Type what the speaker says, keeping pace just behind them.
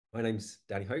My name's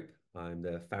Danny Hope. I'm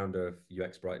the founder of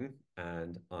UX Brighton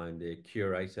and I'm the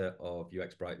curator of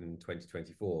UX Brighton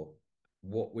 2024.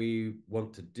 What we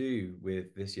want to do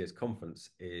with this year's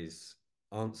conference is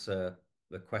answer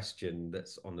the question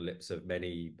that's on the lips of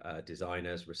many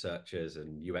designers, researchers,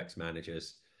 and UX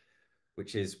managers,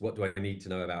 which is what do I need to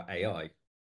know about AI?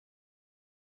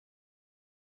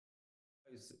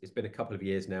 It's been a couple of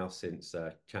years now since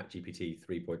ChatGPT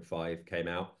 3.5 came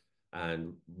out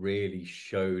and really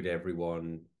showed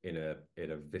everyone in a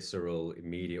visceral,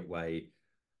 immediate way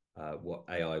what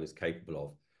AI was capable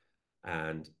of.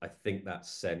 And I think that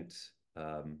sent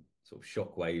sort of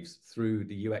shockwaves through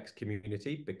the UX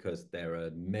community because there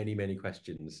are many, many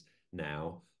questions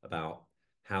now about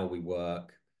how we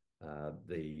work,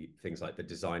 the things like the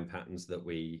design patterns that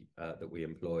we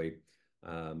employ,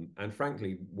 and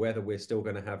frankly, whether we're still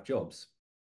going to have jobs.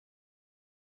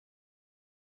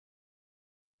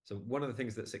 So one of the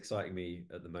things that's exciting me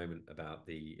at the moment about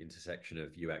the intersection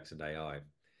of UX and AI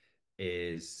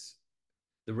is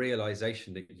the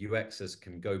realization that UXers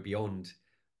can go beyond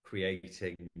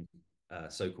creating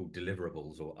so-called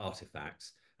deliverables or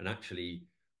artifacts, and actually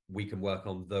we can work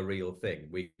on the real thing.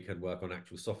 We can work on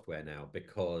actual software now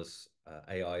because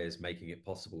AI is making it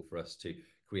possible for us to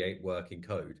create working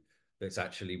code that's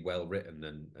actually well written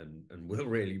and will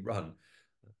really run.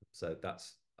 So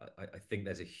that's I think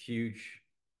there's a huge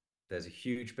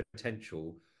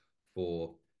potential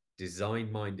for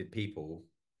design-minded people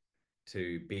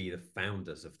to be the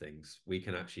founders of things. We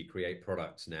can actually create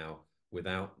products now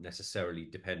without necessarily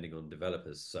depending on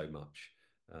developers so much.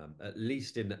 At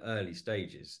least in the early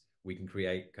stages, we can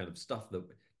create kind of stuff that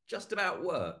just about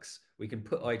works. We can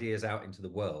put ideas out into the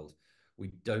world. We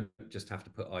don't just have to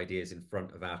put ideas in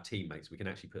front of our teammates. We can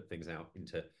actually put things out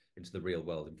into the real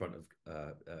world in front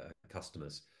of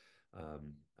customers.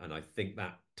 And I think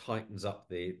that tightens up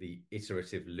the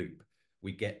iterative loop.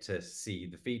 We get to see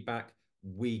the feedback,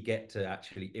 we get to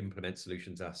actually implement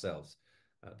solutions ourselves.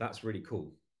 That's really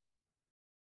cool.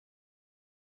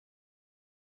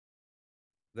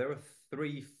 There are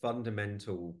three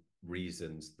fundamental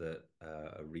reasons that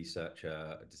a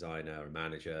researcher, a designer, a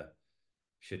manager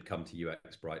should come to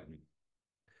UX Brighton.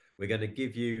 We're going to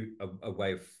give you a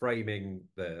way of framing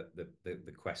the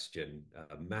question,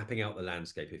 mapping out the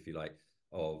landscape, if you like,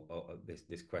 of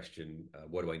this question.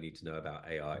 What do I need to know about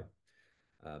AI?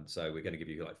 So we're going to give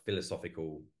you like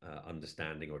philosophical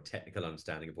understanding or technical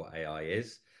understanding of what AI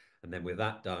is. And then with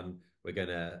that done, we're going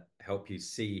to help you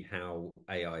see how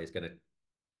AI is going to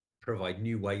provide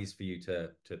new ways for you to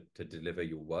deliver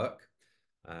your work.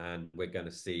 And we're going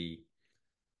to see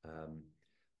um,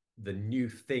 the new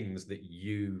things that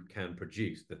you can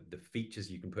produce, the features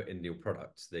you can put in your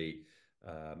products, the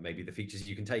maybe the features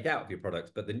you can take out of your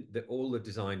products, but all the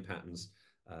design patterns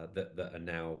that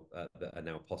are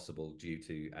now possible due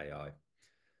to AI.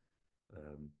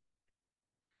 Um,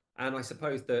 and I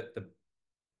suppose that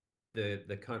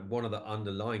the kind of one of the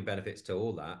underlying benefits to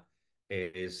all that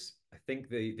is I think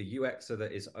the UXer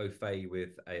that is au fait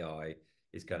with AI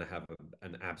is going to have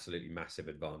an absolutely massive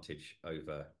advantage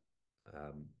over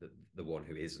the one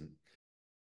who isn't.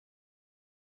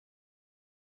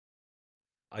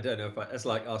 I don't know if it's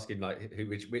like asking like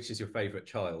which is your favorite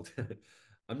child.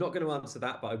 I'm not going to answer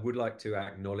that, but I would like to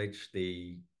acknowledge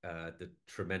the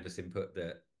tremendous input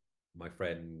that my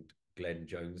friend Glenn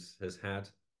Jones has had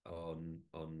on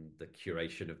the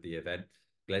curation of the event.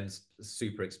 Glenn's a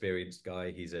super experienced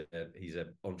guy. He's an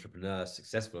entrepreneur,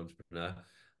 successful entrepreneur,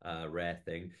 rare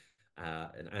thing,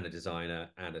 and a designer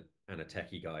and a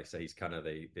techie guy. So he's kind of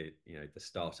the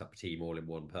startup team all in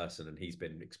one person, and he's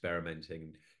been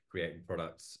experimenting, creating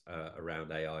products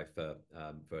around AI for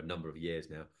a number of years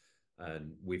now.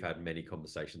 And we've had many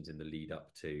conversations in the lead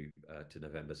up to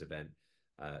November's event.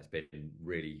 It's been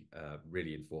really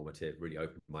informative, really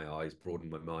opened my eyes,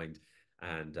 broadened my mind,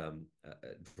 and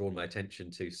drawn my attention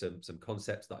to some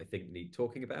concepts that I think need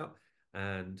talking about,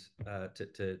 and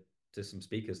to some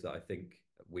speakers that I think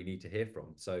we need to hear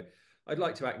from. So I'd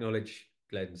like to acknowledge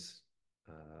uh,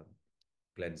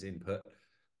 Glenn's input,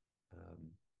 um,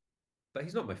 but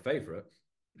he's not my favourite.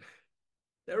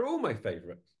 They're all my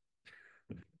favourite.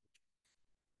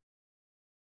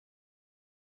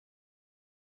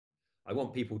 I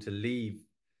want people to leave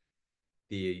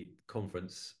the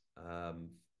conference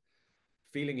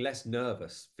feeling less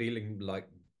nervous, feeling like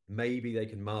maybe they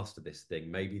can master this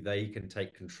thing, maybe they can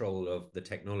take control of the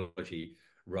technology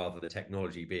rather than the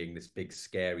technology being this big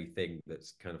scary thing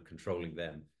that's kind of controlling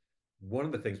them. One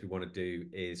of the things we want to do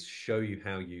is show you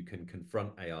how you can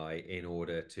confront AI in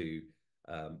order to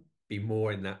be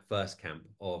more in that first camp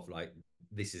of like,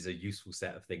 this is a useful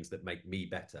set of things that make me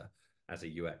better as a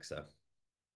UXer.